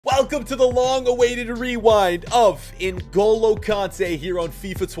Welcome to the long-awaited rewind of GOLO KANTE here on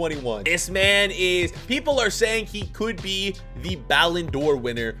FIFA 21. This man is, people are saying he could be the Ballon d'Or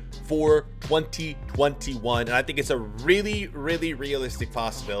winner for 2021, and I think it's a really realistic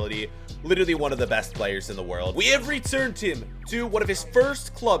possibility. Literally one of the best players in the world. We have returned him to one of his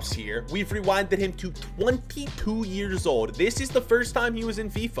first clubs here. We've rewinded him to 22 years old. This is the first time he was in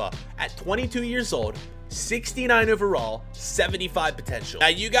FIFA at 22 years old. 69 overall, 75 potential. Now,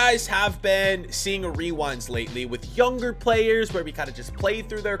 you guys have been seeing rewinds lately with younger players where we kind of just played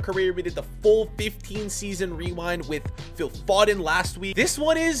through their career. We did the full 15 season rewind with Phil Foden last week. This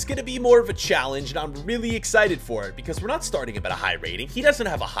one is going to be more of a challenge, and I'm really excited for it because we're not starting him at a high rating. He doesn't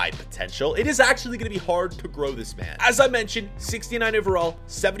have a high potential. It is actually going to be hard to grow this man. As I mentioned, 69 overall,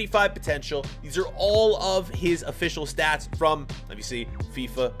 75 potential. These are all of his official stats from, let me see,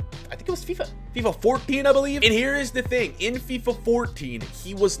 FIFA. I think it was FIFA 14, I believe. And here is the thing. In FIFA 14,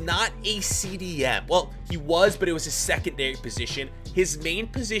 he was not a CDM. Well, he was, but it was his secondary position. His main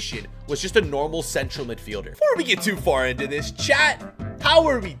position was just a normal central midfielder. Before we get too far into this, chat, how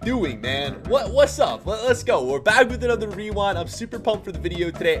are we doing, man? What's up? Let's go. We're back with another rewind. I'm super pumped for the video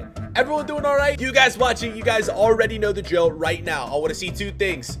today. Everyone doing all right? You guys watching, you guys already know the drill right now. I want to see two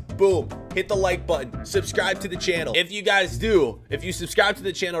things. Boom. Hit the like button. Subscribe to the channel. If you guys do, if you subscribe to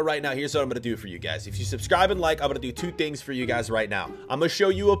the channel right now, here's what I'm going to do for you guys. If you subscribe and like, I'm going to do two things for you guys right now. I'm going to show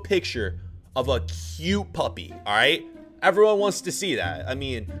you a picture of a cute puppy. All right? Everyone wants to see that. I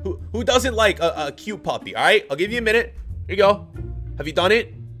mean, who doesn't like a cute puppy? All right? I'll give you a minute. Here you go. Have you done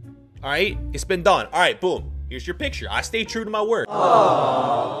it? All right? It's been done. All right, boom. Here's your picture. I stay true to my word.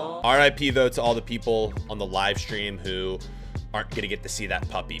 Aww. RIP, though, to all the people on the live stream who aren't going to get to see that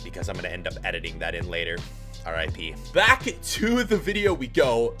puppy because I'm going to end up editing that in later. RIP. Back to the video we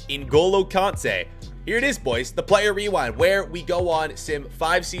go in GOLO KANTE. Here it is, boys. The player rewind, where we go on sim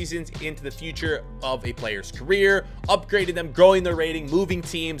 5 seasons into the future of a player's career, upgrading them, growing their rating, moving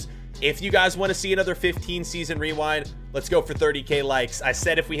teams. If you guys want to see another 15 season rewind, let's go for 30K likes. I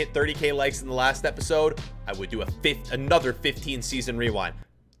said if we hit 30K likes in the last episode, I would do another 15 season rewind.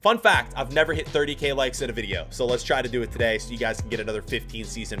 Fun fact, I've never hit 30K likes in a video, so let's try to do it today so you guys can get another 15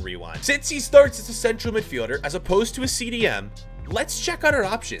 season rewind. Since he starts as a central midfielder as opposed to a CDM, let's check out our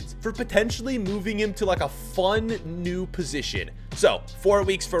options for potentially moving him to like a fun new position. So 4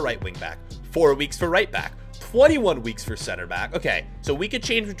 weeks for right wing back, 4 weeks for right back, 21 weeks for center back. Okay, so we could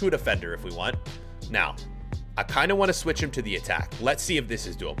change him to a defender if we want. Now, I kind of want to switch him to the attack. Let's see if this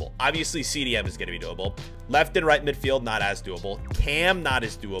is doable. Obviously, CDM is going to be doable. Left and right midfield, not as doable. Cam, not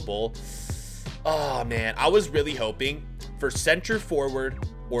as doable. Oh, man. I was really hoping for center forward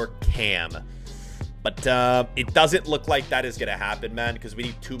or Cam. But it doesn't look like that is going to happen, man, because we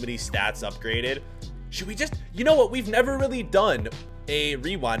need too many stats upgraded. Should we just... You know what? We've never really done a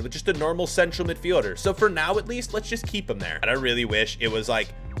rewind with just a normal central midfielder. So for now, at least, let's just keep him there. And I really wish it was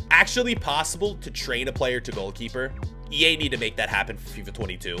like actually possible to train a player to goalkeeper. EA need to make that happen for FIFA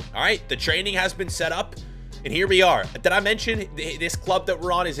 22. All right, the training has been set up, and here we are. Did I mention this club that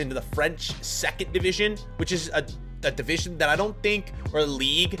we're on is into the French 2nd division, which is a division that I don't think, or a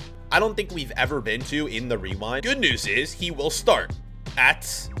league, I don't think we've ever been to in the rewind. Good news is he will start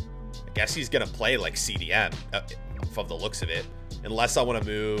at, I guess he's gonna play like CDM from the looks of it, unless I want to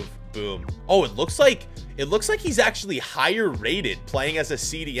move. Boom. Oh, it looks like he's actually higher rated playing as a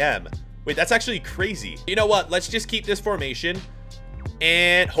CDM. Wait, that's actually crazy. You know what? Let's just keep this formation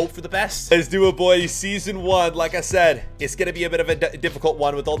and hope for the best. Let's do it, boys. Season 1, like I said, it's going to be a bit of a difficult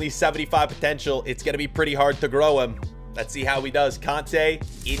one with only 75 potential. It's going to be pretty hard to grow him. Let's see how he does. Kante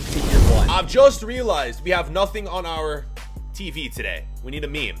into year 1. I've just realized we have nothing on our TV today. We need a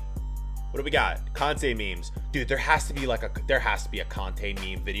meme. What do we got? Kante memes. Dude, there has to be like a Kante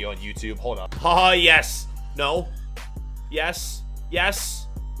meme video on YouTube. Hold on. Oh, yes. No. Yes. Yes.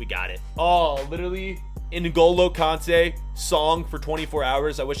 We got it. Oh, literally in GOLO KANTE song for 24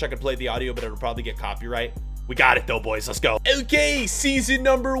 hours. I wish I could play the audio, but it would probably get copyright. We got it though, boys. Let's go. Okay, season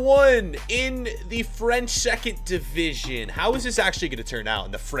number 1 in the French 2nd division. How is this actually going to turn out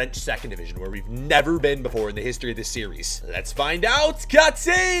in the French 2nd division where we've never been before in the history of this series? Let's find out.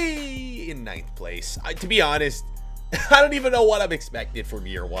 KANTE in 9th place. To be honest, I don't even know what I'm expecting from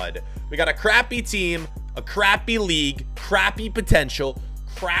year 1. We got a crappy team, a crappy league, crappy potential,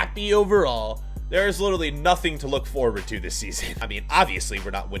 crappy overall. There's literally nothing to look forward to this season. I mean, obviously,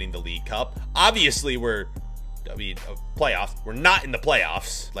 we're not winning the League Cup. Obviously, playoffs. We're not in the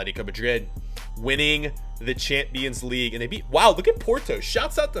playoffs. Atletico Madrid winning the Champions League. And they beat... Wow, look at Porto.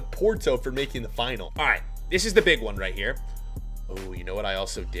 Shouts out to Porto for making the final. All right, this is the big one right here. Oh, you know what I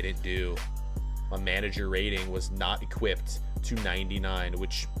also didn't do? My manager rating was not equipped to 99,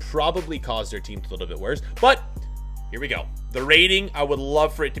 which probably caused their team to a little bit worse. But here we go. The rating, I would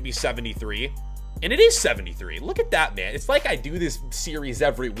love for it to be 73. And it is 73. Look at that, man. It's like I do this series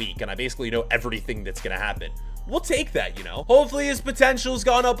every week, and I basically know everything that's going to happen. We'll take that, you know. Hopefully his potential's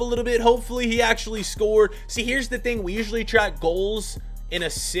gone up a little bit. Hopefully he actually scored. See, here's the thing. We usually track goals and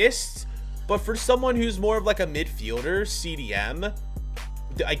assists, but for someone who's more of like a midfielder, CDM,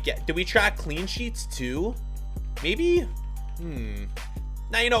 do we track clean sheets too? Maybe?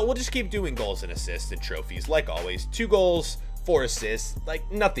 Now, you know, we'll just keep doing goals and assists and trophies like always. 2 goals, 4 assists, like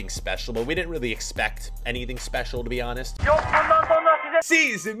nothing special, but we didn't really expect anything special, to be honest.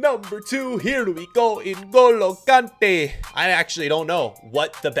 Season number 2, here we go in GOLO KANTE. I actually don't know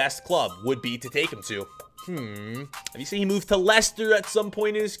what the best club would be to take him to. Have you seen he moved to Leicester at some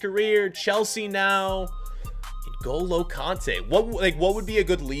point in his career? Chelsea now. In GOLO KANTE. What would be a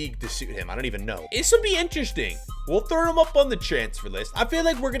good league to suit him? I don't even know. This would be interesting. We'll throw him up on the transfer list. I feel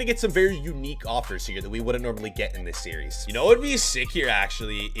like we're gonna get some very unique offers here that we wouldn't normally get in this series. You know what would be sick here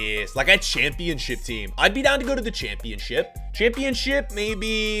actually is like a championship team. I'd be down to go to the championship. Championship,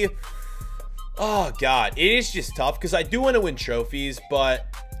 maybe. Oh God, it is just tough because I do want to win trophies, but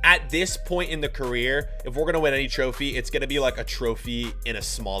at this point in the career, if we're gonna win any trophy, it's gonna be like a trophy in a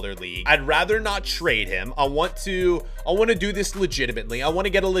smaller league. I'd rather not trade him. I want to do this legitimately. I want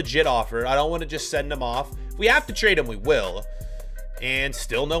to get a legit offer. I don't want to just send him off. If we have to trade him, we will. And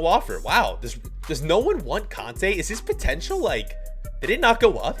still no offer. Wow, does no one want Kante? Is his potential like, did it not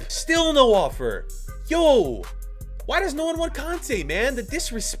go up? Still no offer. Yo, why does no one want Kante, man? The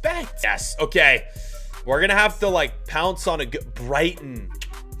disrespect. Yes, okay. We're gonna have to like pounce on a good Brighton.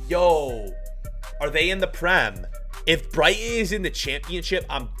 Yo, are they in the Prem? If Brighton is in the championship,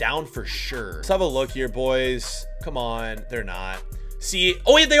 I'm down for sure. Let's have a look here, boys. Come on, they're not. See,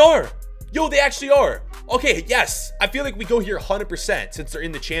 oh yeah, they are. Yo, they actually are. Okay, yes. I feel like we go here 100% since they're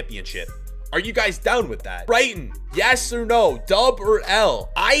in the championship. Are you guys down with that? Brighton, yes or no? Dub or L?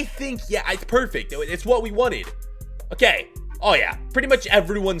 I think, yeah, it's perfect. It's what we wanted. Okay. Oh yeah, pretty much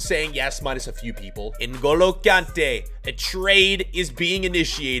everyone's saying yes, minus a few people. In GOLO KANTE, a trade is being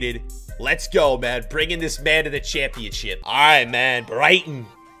initiated. Let's go, man. Bringing this man to the championship. All right, man. Brighton.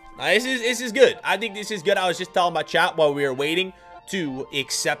 This is good. I think this is good. I was just telling my chat while we were waiting to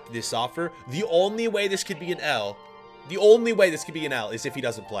accept this offer. The only way this could be an L, is if he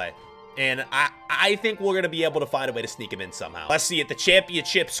doesn't play. And I think we're going to be able to find a way to sneak him in somehow. Let's see, at the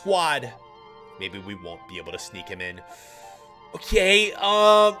championship squad, maybe we won't be able to sneak him in. Okay,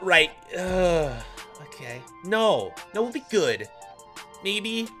 right. Okay. No, we'll be good.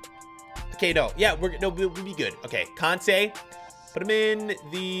 Maybe. Okay, no. Yeah, we'll be good. Okay, Kante. Put him in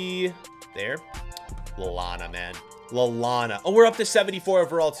the... There. Lallana, man. Lallana. Oh, we're up to 74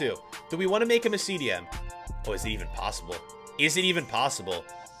 overall, too. Do we want to make him a CDM? Oh, is it even possible? Is it even possible?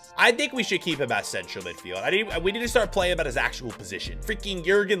 I think we should keep him at central midfield. We need to start playing him at his actual position. Freaking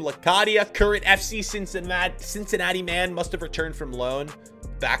Jurgen Locadia, current FC Cincinnati man, must have returned from loan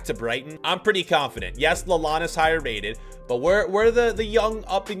back to Brighton. I'm pretty confident. Yes, Lallana's higher rated, but we're the young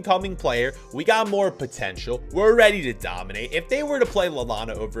up-and-coming player. We got more potential. We're ready to dominate. If they were to play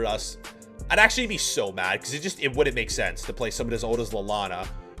Lallana over us, I'd actually be so mad because it wouldn't make sense to play someone as old as Lallana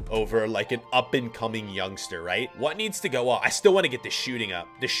over like an up-and-coming youngster, right? What needs to go up? I still want to get the shooting up.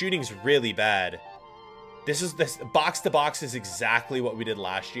 The shooting's really bad. This box-to-box is exactly what we did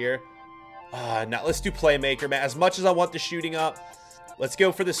last year. Now let's do playmaker, man. As much as I want the shooting up, let's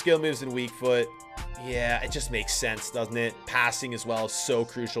go for the skill moves and weak foot. Yeah, it just makes sense, doesn't it? Passing as well is so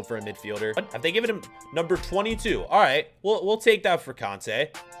crucial for a midfielder. Have they given him number 22? All right, we'll take that for Kante.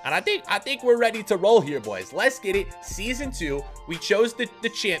 And I think we're ready to roll here, boys. Let's get it. Season 2, we chose the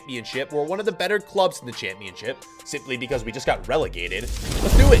championship. We're one of the better clubs in the championship, simply because we just got relegated.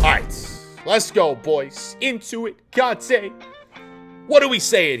 Let's do it. All right, let's go, boys. Into it, Kante. What are we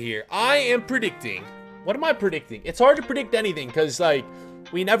saying here? I am predicting. What am I predicting? It's hard to predict anything because, like,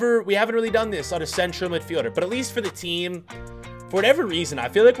 we haven't really done this on a central midfielder, but at least for the team, for whatever reason, I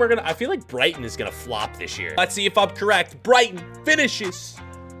feel like Brighton is gonna flop this year. Let's see if I'm correct. Brighton finishes.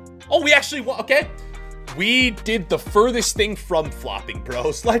 Oh, we actually won. Okay. We did the furthest thing from flopping,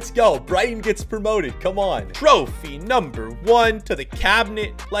 bros. Let's go. Brighton gets promoted. Come on. Trophy number 1 to the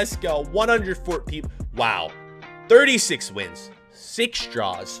cabinet. Let's go. 104 people. Wow. 36 wins, 6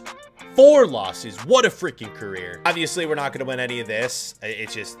 draws, 4 losses. What a freaking career. Obviously, we're not going to win any of this.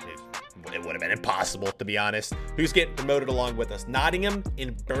 It would have been impossible, to be honest. Who's getting promoted along with us? Nottingham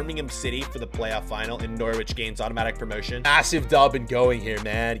in Birmingham City for the playoff final, and Norwich gains automatic promotion. Massive dub and going here,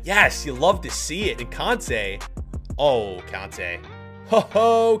 man. Yes, you love to see it. And Kante. Oh, Kante.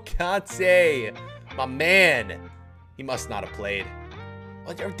 Ho, Kante. My man. He must not have played.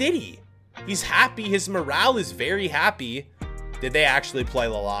 Or did he? He's happy. His morale is very happy. Did they actually play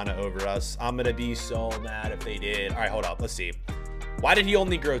Lallana over us? I'm going to be so mad if they did. All right, hold up. Let's see. Why did he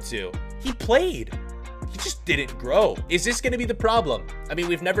only grow 2? He played. He just didn't grow. Is this going to be the problem? I mean,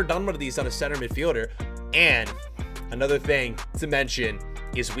 we've never done one of these on a center midfielder. And another thing to mention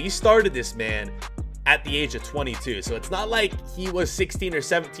is we started this man at the age of 22. So it's not like he was 16 or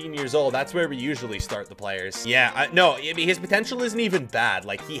 17 years old. That's where we usually start the players. Yeah, no, I mean, his potential isn't even bad.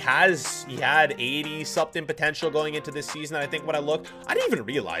 Like he had 80 something potential going into this season. I think when I looked, I didn't even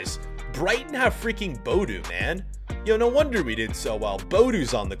realize Brighton have freaking Bodu, man. Yo, no wonder we did so well.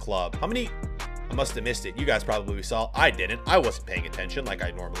 Bodu's on the club. How many? I must have missed it. You guys probably saw. I didn't. I wasn't paying attention like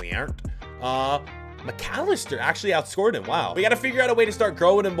I normally aren't. McAllister actually outscored him. Wow. We got to figure out a way to start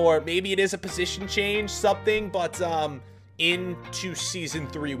growing him more. Maybe it is a position change, something, but into season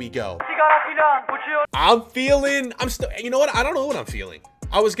 3 we go. I'm still, you know what? I don't know what I'm feeling.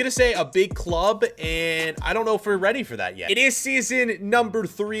 I was going to say a big club, and I don't know if we're ready for that yet. It is season number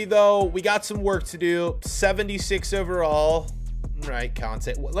 3, though. We got some work to do. 76 overall. All right,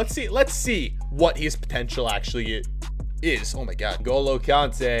 Kante. Let's see what his potential actually is. Oh my God. Golo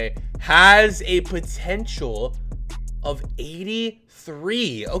Kante has a potential of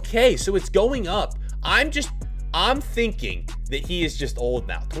 83. Okay, so it's going up. I'm thinking that he is just old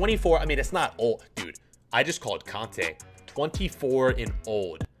now. 24. I mean, it's not old, dude. I just called Kante 24 and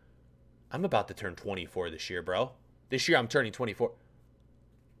old. I'm about to turn 24 this year, bro. This year I'm turning 24.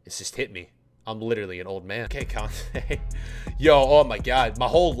 It's just hit me. I'm literally an old man. Okay, Kante. Yo, oh my God. My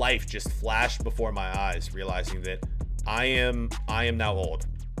whole life just flashed before my eyes, realizing that I am now old.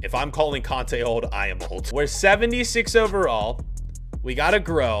 If I'm calling Kante old, I am old. We're 76 overall. We gotta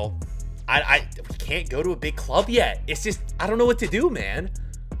grow. We can't go to a big club yet. It's just, I don't know what to do, man.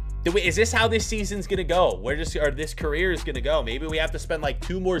 Is this how this season's gonna go? Or this career is gonna go? Maybe we have to spend like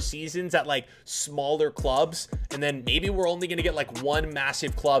 2 more seasons at like smaller clubs, and then maybe we're only gonna get like 1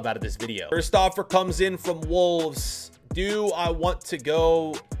 massive club out of this video. First offer comes in from Wolves. Do I want to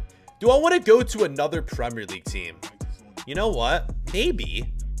go to another Premier League team? You know what?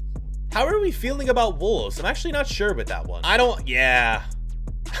 Maybe. How are we feeling about Wolves? I'm actually not sure with that one. Yeah.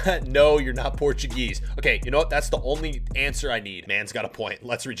 No, you're not Portuguese. Okay, you know what? That's the only answer I need. Man's got a point.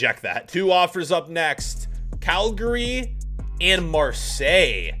 Let's reject that. 2 offers up next. Calgary and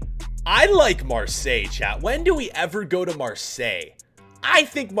Marseille. I like Marseille, chat. When do we ever go to Marseille? I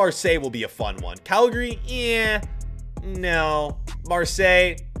think Marseille will be a fun one. Calgary, no.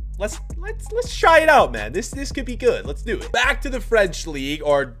 Marseille, let's try it out, man. This could be good. Let's do it. Back to the French league,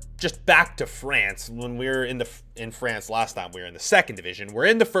 or just back to France. When we were in France last time, we were in the 2nd division. We're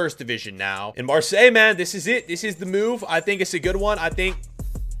in the 1st division now. In Marseille, man, this is it. This is the move. I think it's a good one.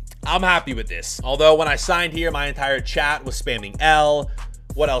 I'm happy with this. Although when I signed here, my entire chat was spamming L.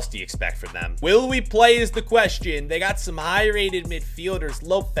 What else do you expect from them? Will we play is the question. They got some high-rated midfielders.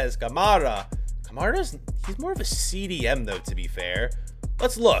 Lopez, Camara. He's more of a CDM, though, to be fair.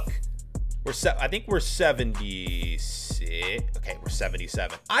 Let's look. I think we're 76. Okay, we're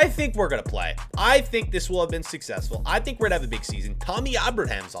 77. I think we're going to play. I think this will have been successful. I think we're going to have a big season. Tommy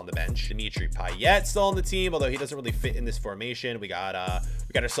Abraham's on the bench. Dimitri Payet still on the team, although he doesn't really fit in this formation. We got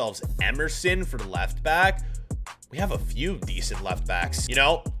ourselves Emerson for the left back. We have a few decent left backs. You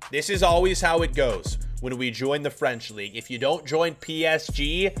know, this is always how it goes when we join the French league. If you don't join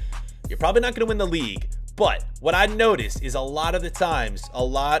PSG, you're probably not going to win the league. But what I noticed is a lot of the times, a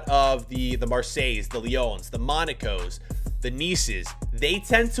lot of the Marseilles, the Lyons, the Monacos, the Nices, they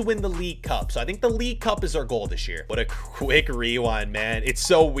tend to win the League Cup. So I think the League Cup is our goal this year. What a quick rewind, man. It's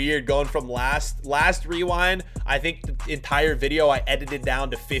so weird going from last rewind. I think the entire video I edited down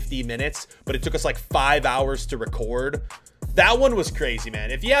to 50 minutes, but it took us like 5 hours to record. That one was crazy,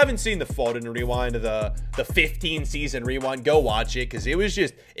 man. If you haven't seen the Foden rewind of the 15 season rewind, go watch it, because it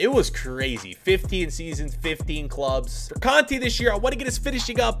was crazy. 15 seasons, 15 clubs. For Kante this year, I want to get his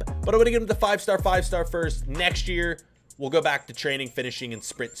finishing up, but I want to get him to 5-star first. Next year, we'll go back to training, finishing, and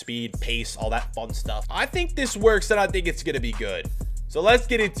sprint speed, pace, all that fun stuff. I think this works, and I think it's going to be good. So let's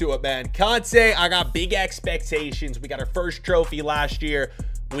get into it, man. Kante, I got big expectations. We got our first trophy last year.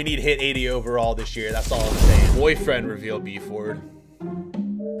 We need to hit 80 overall this year. That's all I'm saying. Boyfriend reveal B Ford.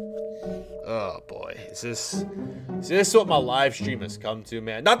 Oh boy, is this what my live stream has come to,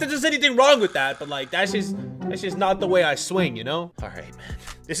 man? Not that there's anything wrong with that, but like that's just not the way I swing, you know? All right, man.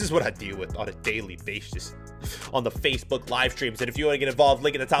 This is what I deal with on a daily basis on the Facebook live streams. And if you want to get involved,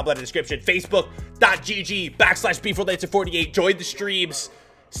 link in the top left of the description. Facebook.gg/BeefRelator48. Join the streams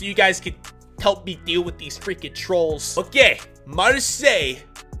so you guys can help me deal with these freaking trolls. Okay, Marseille.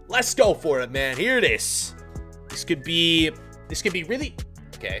 Let's go for it, man. Here it is. This could be really...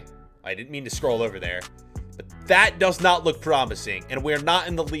 Okay, I didn't mean to scroll over there. But that does not look promising. And we're not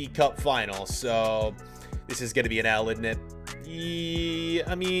in the League Cup final, so this is going to be an L, isn't it?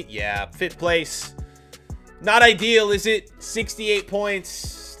 I mean, yeah, 5th place. Not ideal, is it? 68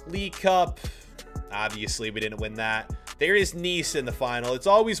 points, League Cup. Obviously, we didn't win that. There is Nice in the final. It's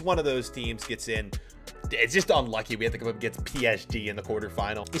always one of those teams gets in. It's just unlucky we have to come up against PSG in the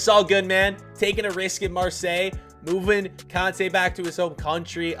quarterfinal. It's all good, man. Taking a risk in Marseille, moving KANTE back to his home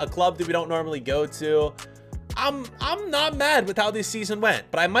country, a club that we don't normally go to. I'm not mad with how this season went,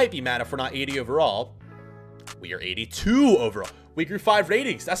 but I might be mad if we're not 80 overall. We are 82 overall. We grew 5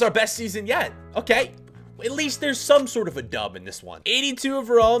 ratings. That's our best season yet. Okay. At least there's some sort of a dub in this one. 82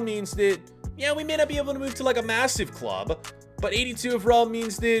 overall means that, yeah, we may not be able to move to like a massive club, but 82 overall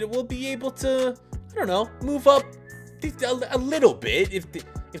means that we'll be able to, I don't know, move up a little bit,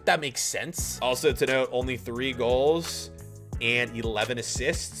 if that makes sense. Also to note, only 3 goals and 11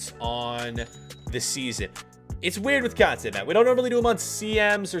 assists on the season. It's weird with KANTE, man. We don't normally do them on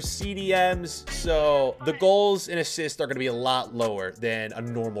CMs or CDMs, so the goals and assists are going to be a lot lower than a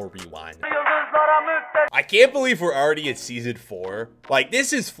normal rewind. I can't believe we're already at season 4. Like,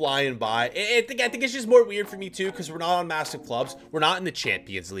 this is flying by. I think it's just more weird for me too, because we're not on massive clubs. We're not in the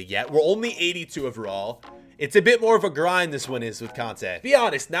Champions League yet. We're only 82 overall. It's a bit more of a grind, this one is with KANTE. Be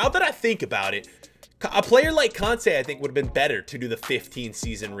honest, now that I think about it, a player like KANTE, I think, would have been better to do the 15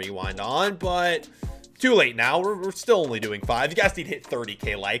 season rewind on, but too late now. We're still only doing 5. You guys need to hit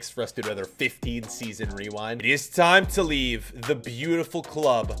 30K likes for us to do another 15 season rewind. It is time to leave the beautiful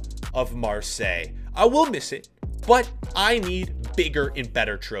club of Marseille. I will miss it, but I need bigger and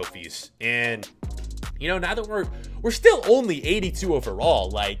better trophies. And, you know, now that we're still only 82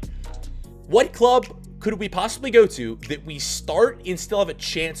 overall, like, what club could we possibly go to that we start and still have a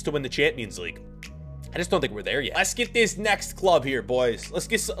chance to win the Champions League? I just don't think we're there yet. Let's get this next club here, boys. Let's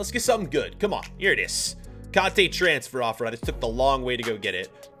get something good. Come on, here it is. KANTE transfer offer. I just took the long way to go get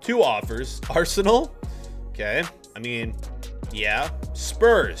it. 2 offers. Arsenal. Okay. I mean, yeah.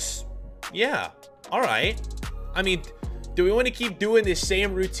 Spurs. Yeah. All right. I mean, do we want to keep doing this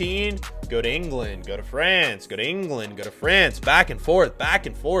same routine? Go to England, go to France, go to England, go to France, back and forth, back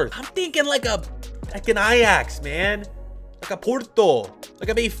and forth. I'm thinking like an Ajax, man. Like a Porto, like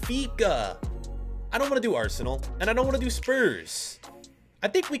a Benfica. I don't want to do Arsenal, and I don't want to do Spurs. I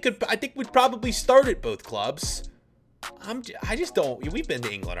think we'd probably start at both clubs. I just don't. We've been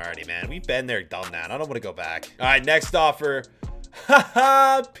to England already, man. We've been there, done that. I don't want to go back. All right, next offer.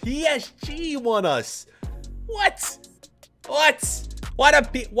 Haha, PSG won us. What? Why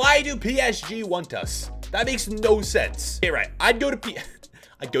do PSG want us? That makes no sense. Okay, right. I'd go to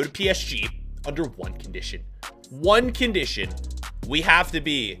PSG under one condition. One condition. We have to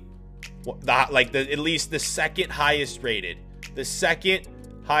be at least the second highest rated. The second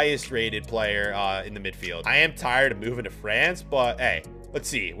highest rated player in the midfield. I am tired of moving to France, but hey, let's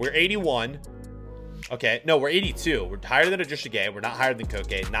see. We're 81. Okay, no, we're 82. We're higher than Adjustige. We're not higher than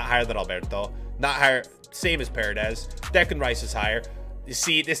Koke. Not higher than Alberto. Not higher. Same as Paredes. Declan Rice is higher. You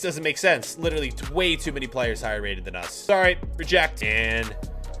see, this doesn't make sense. Literally way too many players higher rated than us. Sorry, reject. And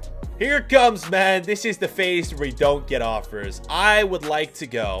here it comes, man. This is the phase where we don't get offers. I would like to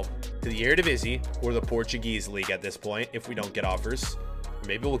go to the Eredivisie or the Portuguese league at this point if we don't get offers. Or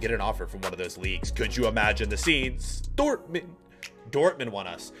maybe we'll get an offer from one of those leagues. Could you imagine the scenes? Dortmund won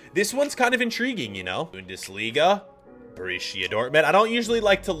us. This one's kind of intriguing, you know. Bundesliga, Borussia Dortmund. I don't usually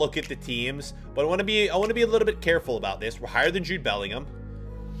like to look at the teams, but I want to be a little bit careful about this. We're higher than Jude Bellingham.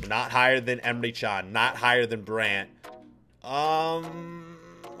 We're not higher than Emre Can. Not higher than Brandt. Man,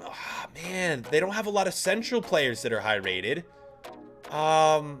 they don't have a lot of central players that are high rated.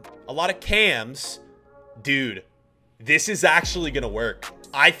 A lot of cams. Dude, this is actually gonna work.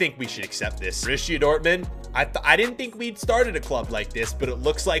 I think we should accept this. Borussia Dortmund. I didn't think we'd started a club like this, but it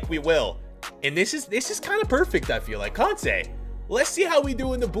looks like we will. And this is kind of perfect, I feel like. KANTE, let's see how we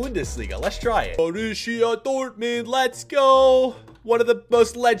do in the Bundesliga. Let's try it. Borussia Dortmund, let's go. One of the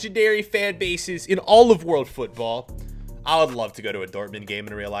most legendary fan bases in all of world football. I would love to go to a Dortmund game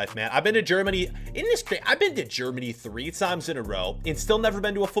in real life, man. I've been to Germany. I've been to Germany 3 times in a row and still never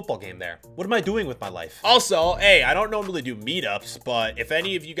been to a football game there. What am I doing with my life? Also, hey, I don't normally do meetups, but if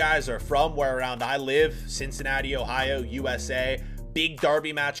any of you guys are from where around I live, Cincinnati, Ohio, USA, big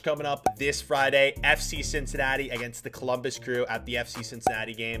derby match coming up this Friday, FC Cincinnati against the Columbus Crew at the FC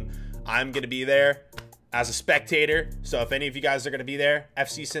Cincinnati game. I'm going to be there as a spectator. So if any of you guys are going to be there,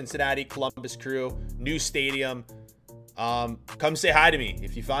 FC Cincinnati, Columbus Crew, new stadium. Come say hi to me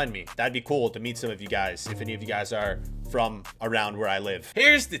if you find me. That'd be cool to meet some of you guys, if any of you guys are from around where I live.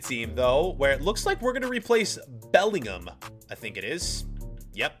 Here's the team, though, where it looks like we're going to replace Bellingham. I think it is.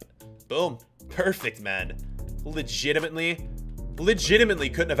 Yep. Boom. Perfect, man. Legitimately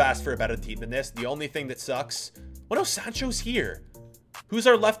couldn't have asked for a better team than this. The only thing that sucks... Oh, no, Sancho's here. Who's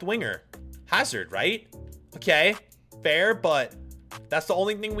our left winger? Hazard, right? Okay. Fair, but that's the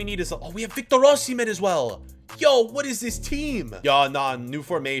only thing we need is... Oh, we have Victor Osimhen as well. Yo, what is this team? Yo, nah, new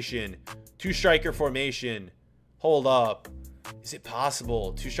formation. 2-striker formation. Hold up. Is it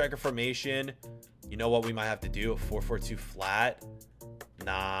possible? 2-striker formation. You know what we might have to do? A 4-4-2 flat?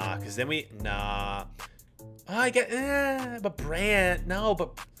 Nah, because then we... Nah. Oh, I get... but Brandt... No,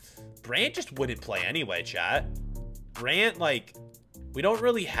 but... Brandt just wouldn't play anyway, chat. Brandt, like... We don't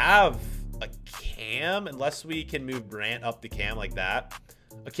really have a cam unless we can move Brandt up the cam like that.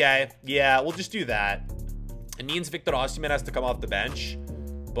 Okay, yeah, we'll just do that. It means Victor Osimhen has to come off the bench,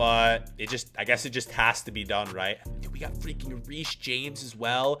 but I guess it just has to be done, right? Dude, we got freaking Reece James as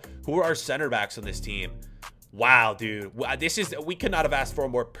well. Who are our center backs on this team? Wow, dude. We could not have asked for a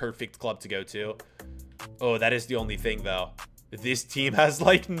more perfect club to go to. Oh, that is the only thing, though. This team has,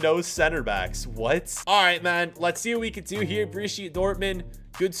 like, no center backs. What? All right, man. Let's see what we can do here. Borussia Dortmund.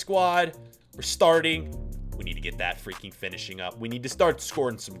 Good squad. We're starting. We need to get that freaking finishing up. We need to start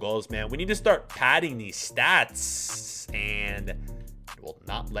scoring some goals, man. We need to start padding these stats. And it will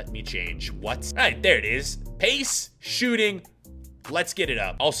not let me change. What? All right, there it is. Pace, shooting. Let's get it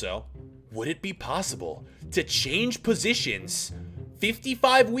up. Also, would it be possible to change positions?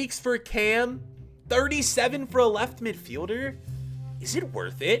 55 weeks for Cam, 37 for a left midfielder? Is it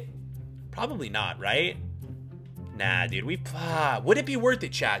worth it? Probably not, right? Nah, dude, would it be worth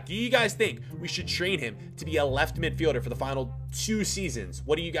it, chat? Do you guys think we should train him to be a left midfielder for the final 2 seasons?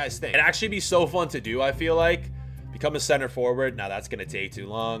 What do you guys think? It'd actually be so fun to do, I feel like. Become a center forward. Now that's going to take too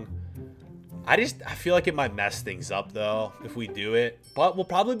long. I feel like it might mess things up, though, if we do it. But we'll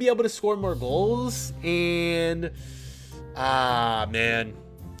probably be able to score more goals. And, man,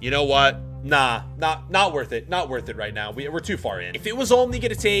 you know what? Nah, not worth it. Not worth it right now. We're too far in. If it was only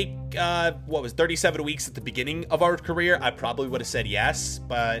going to take, 37 weeks at the beginning of our career, I probably would have said yes.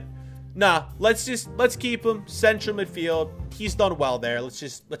 But, nah, let's keep him central midfield. He's done well there.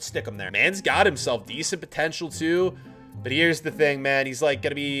 Let's stick him there. Man's got himself decent potential, too. But here's the thing, man. He's, like,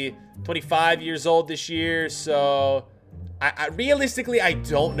 going to be 25 years old this year. So, realistically, I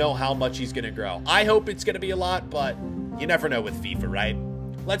don't know how much he's going to grow. I hope it's going to be a lot, but you never know with FIFA, right?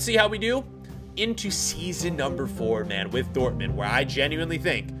 Let's see how we do into season number 4, man, with Dortmund, where I genuinely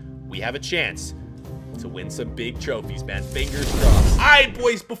think we have a chance to win some big trophies, man. Fingers crossed. All right,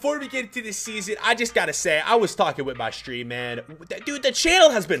 boys, before we get into this season, I just got to say, I was talking with my stream, man. Dude, the channel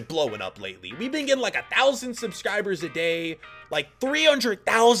has been blowing up lately. We've been getting like 1,000 subscribers a day, like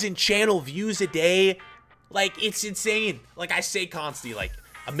 300,000 channel views a day. Like, it's insane. Like I say constantly, like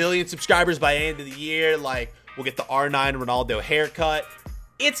 1 million subscribers by the end of the year. Like, we'll get the R9 Ronaldo haircut.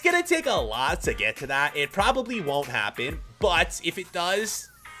 It's going to take a lot to get to that. It probably won't happen, but if it does,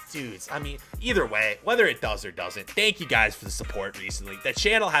 dudes, I mean, either way, whether it does or doesn't, thank you guys for the support recently. The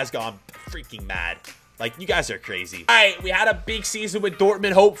channel has gone freaking mad. Like, you guys are crazy. All right, we had a big season with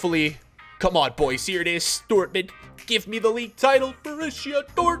Dortmund, hopefully. Come on, boys, here it is. Dortmund, give me the league title. Borussia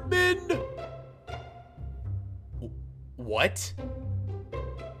Dortmund. What?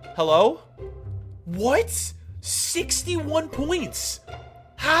 Hello? What? 61 points.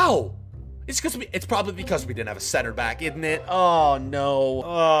 How? It's probably because we didn't have a center back, isn't it? Oh no.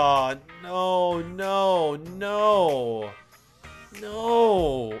 Oh no, no, no.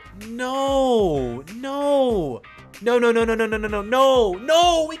 No. No. No. No, no, no, no, no, no, no, no, no.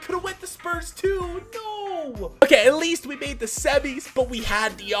 No, we could have went to Spurs too. No. Okay, at least we made the semis, but we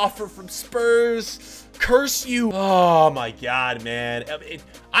had the offer from Spurs. Curse you. Oh my god, man.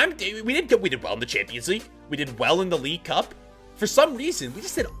 We did well in the Champions League. We did well in the League Cup. For some reason, we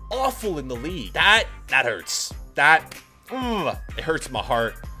just did awful in the league. That hurts. It hurts my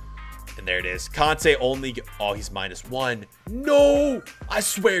heart. And there it is. Kante only, oh, he's -1. No, I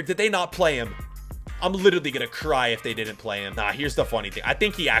swear, did they not play him? I'm literally gonna cry if they didn't play him. Nah, here's the funny thing. I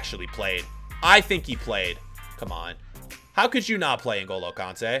think he actually played. I think he played. Come on. How could you not play N'Golo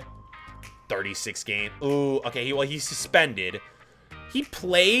Kante? 36 game. Ooh, okay, well, he's suspended. He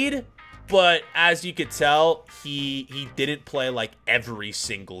played, but as you could tell, he didn't play like every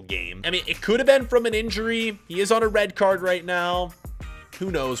single game. I mean, it could have been from an injury. He is on a red card right now. Who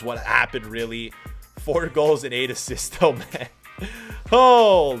knows what happened, really. 4 goals and 8 assists, though, man.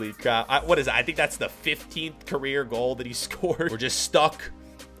 Holy crap. What is that? I think that's the 15th career goal that he scored. We're just stuck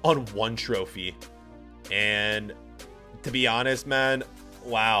on 1 trophy. And To be honest, man,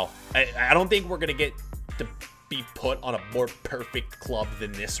 wow. I don't think we're going to get to be put on a more perfect club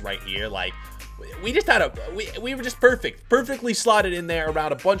than this right here. Like, we just had we were just perfectly slotted in there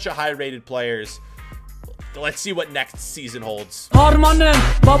around a bunch of high-rated players. Let's see what next season holds.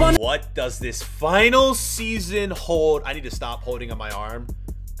 What does this final season hold? I need to stop holding on my arm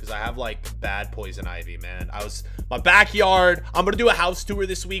because I have like bad poison ivy, man. My backyard. I'm gonna do a house tour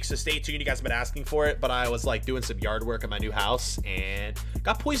this week, so stay tuned. You guys have been asking for it, but I was like doing some yard work in my new house and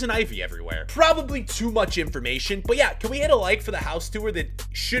got poison ivy everywhere. Probably too much information, but yeah, can we hit a like for the house tour that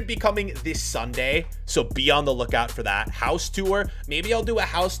should be coming this Sunday? So be on the lookout for that house tour. Maybe I'll do a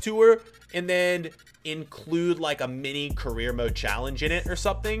house tour and then include like a mini career mode challenge in it or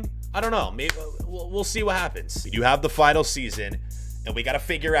something. I don't know. Maybe we'll see what happens. We do have the final season, and we got to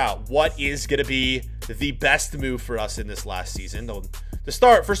figure out what is going to be the best move for us in this last season.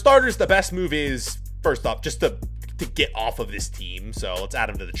 For starters, the best move is, first off, just to get off of this team. So let's add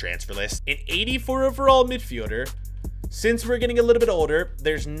him to the transfer list. An 84 overall midfielder. Since we're getting a little bit older,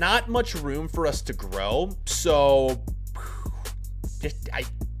 there's not much room for us to grow. So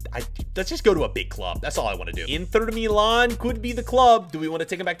let's just go to a big club. That's all I want to do. Inter Milan could be the club. Do we want to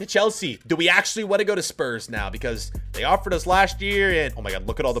take him back to Chelsea? Do we actually want to go to Spurs now? Because they offered us last year, and oh my God,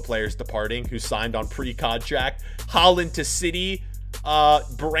 look at all the players departing who signed on pre-contract. Haaland to City,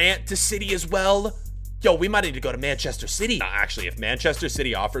 Brandt to City as well. Yo, we might need to go to Manchester City. Actually, if Manchester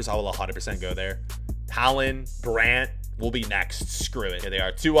City offers, I will 100% go there. Haaland, Brandt will be next. Screw it. Here they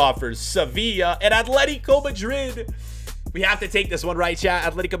are. 2 offers. Sevilla and Atletico Madrid. We have to take this one, right,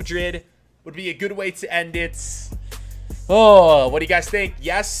 chat? Atletico Madrid would be a good way to end it. Oh, what do you guys think?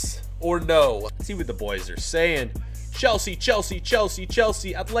 Yes or no? Let's see what the boys are saying. Chelsea, Chelsea, Chelsea,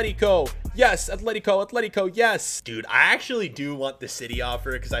 Chelsea, Atletico. Yes, Atletico, Atletico, yes. Dude, I actually do want the City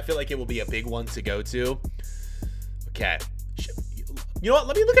offer because I feel like it will be a big one to go to. Okay. You know what?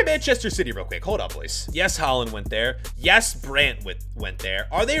 Let me look at Manchester City real quick. Hold up, boys. Yes, Haaland went there. Yes, Brandt went there.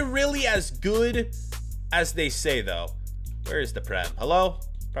 Are they really as good as they say, though? Where is the Prem? Hello?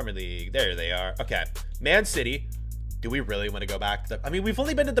 Premier League. There they are. Okay. Man City. Do we really want to go back? I mean, we've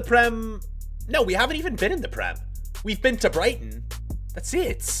only been to the Prem. No, we haven't even been in the Prem. We've been to Brighton. That's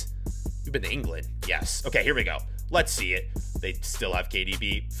it. We've been to England. Yes. Okay, here we go. Let's see it. They still have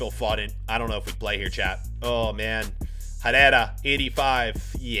KDB. Phil Foden. I don't know if we play here, chat. Oh, man. Herrera,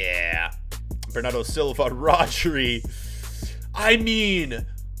 85. Yeah. Bernardo Silva, Rodri. I mean,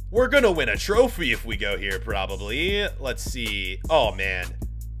 we're going to win a trophy if we go here, probably. Let's see. Oh, man.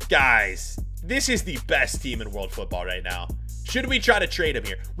 Guys, this is the best team in world football right now. Should we try to trade him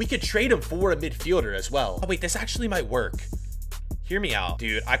here? We could trade him for a midfielder as well. Oh, wait, this actually might work. Hear me out.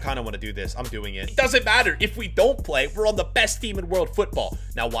 Dude, I kind of want to do this. I'm doing it. It doesn't matter. If we don't play, we're on the best team in world football.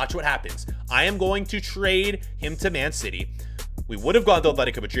 Now, watch what happens. I am going to trade him to Man City. We would have gone to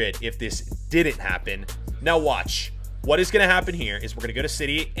Atletico Madrid if this didn't happen. Now, watch. What is going to happen here is we're going to go to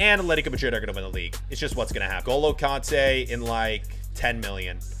City, and Atletico Madrid are going to win the league. It's just what's going to happen. GOLO KANTE in like 10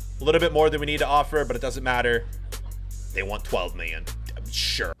 million. A little bit more than we need to offer, but it doesn't matter. They want 12 million.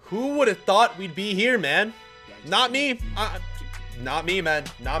 Sure. Who would have thought we'd be here, man? Not me. Not me, man.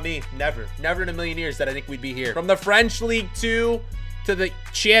 Not me. Never. Never in a million years that I think we'd be here. From the French League 2 to the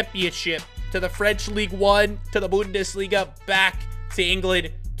Championship to the French League 1 to the Bundesliga, back to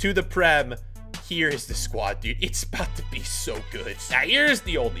England to the Prem. Here is the squad, dude. It's about to be so good. Now, here's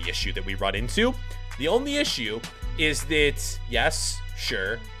the only issue that we run into. The only issue is that, yes,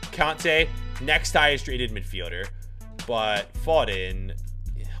 sure, KANTE, next highest rated midfielder. But Foden,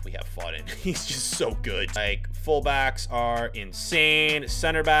 yeah, we have Foden. He's just so good. Like, fullbacks are insane.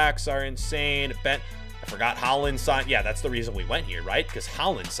 Center backs are insane. I forgot Haaland signed. Yeah, that's the reason we went here, right? Because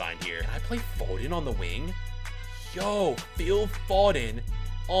Haaland signed here. Can I play Foden on the wing? Yo, Phil Foden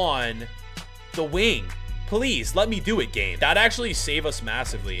on the wing. Please, let me do it, game. That'd actually save us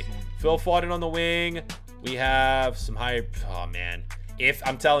massively. Phil Foden on the wing. We have some higher... Oh, man.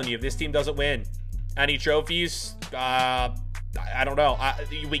 I'm telling you, if this team doesn't win any trophies, I don't know.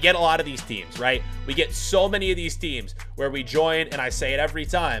 We get a lot of these teams, right? We get so many of these teams where we join, and I say it every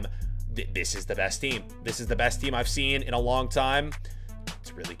time, this is the best team. This is the best team I've seen in a long time.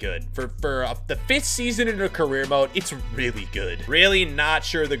 It's really good. For the 5th season in a career mode, it's really good. Really not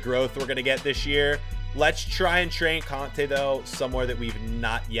sure the growth we're going to get this year. Let's try and train KANTE, though, somewhere that we've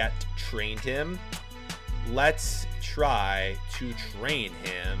not yet trained him. Let's try to train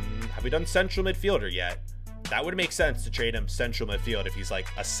him. Have we done central midfielder yet? That would make sense to trade him central midfield if he's like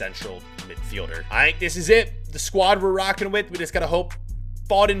a central midfielder. I think this is it. The squad we're rocking with. We just got to hope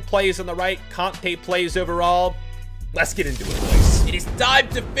Foden plays on the right. KANTE plays overall. Let's get into it, boys. It is time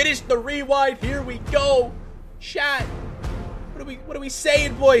to finish the rewind. Here we go. Chat. What are we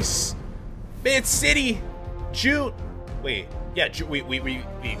saying, boys? Man City, June. Wait, yeah, we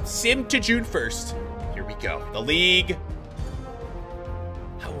sim to June 1st. Here we go. The league.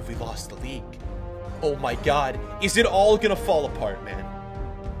 How have we lost the league? Oh my God. Is it all gonna fall apart, man?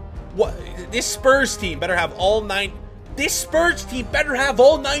 What? This Spurs team better have all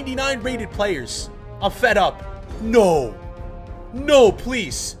 99 rated players. I'm fed up. No. No,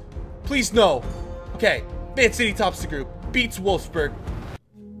 please. Please, no. Okay. Man City tops the group. Beats Wolfsburg.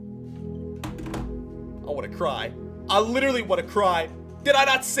 I want to cry. I literally want to cry. Did I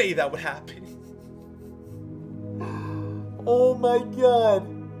not say that would happen? Oh my God.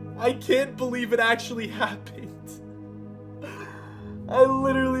 I can't believe it actually happened. I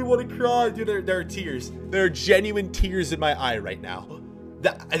literally want to cry. Dude, there are tears. There are genuine tears in my eye right now.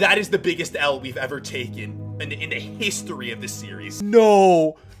 That is the biggest L we've ever taken in the history of this series.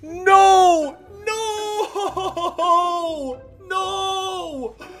 No. No. No.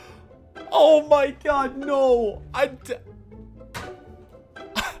 No. Oh my God, no. I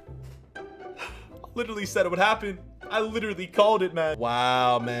literally said it would happen. I literally called it, man.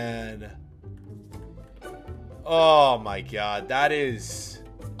 Wow, man. Oh my God, that is...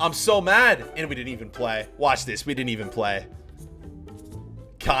 I'm so mad. And we didn't even play. Watch this, we didn't even play.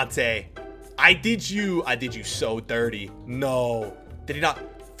 KANTE. I did you so dirty. No. Did he not?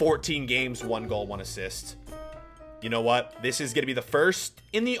 14 games, 1 goal, 1 assist. You know what? This is going to be the first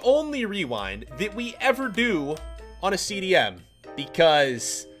and the only rewind that we ever do on a CDM.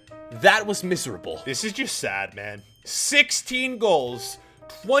 Because that was miserable. This is just sad, man. 16 goals,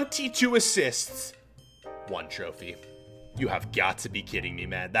 22 assists, 1 trophy. You have got to be kidding me,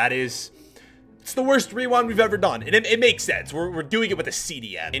 man. That is... It's the worst rewind we've ever done. And it makes sense. We're doing it with a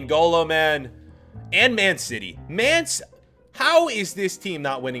CDM. In GOLO, man. And Man City. How is this team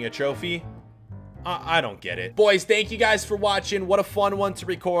not winning a trophy? I don't get it. Boys, thank you guys for watching. What a fun one to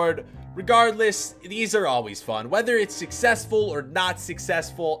record. Regardless, these are always fun. Whether it's successful or not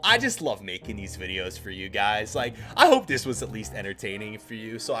successful, I just love making these videos for you guys. Like, I hope this was at least entertaining for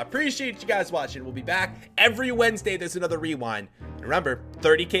you. So I appreciate you guys watching. We'll be back every Wednesday. There's another rewind. And remember,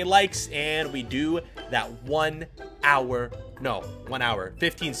 30K likes, and we do that 1 hour, no, 1 hour,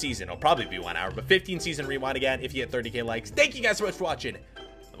 15 season. It'll probably be 1 hour, but 15 season rewind again if you hit 30K likes. Thank you guys so much for watching.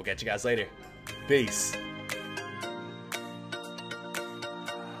 We'll catch you guys later. Peace.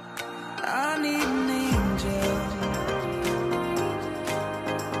 I need an angel.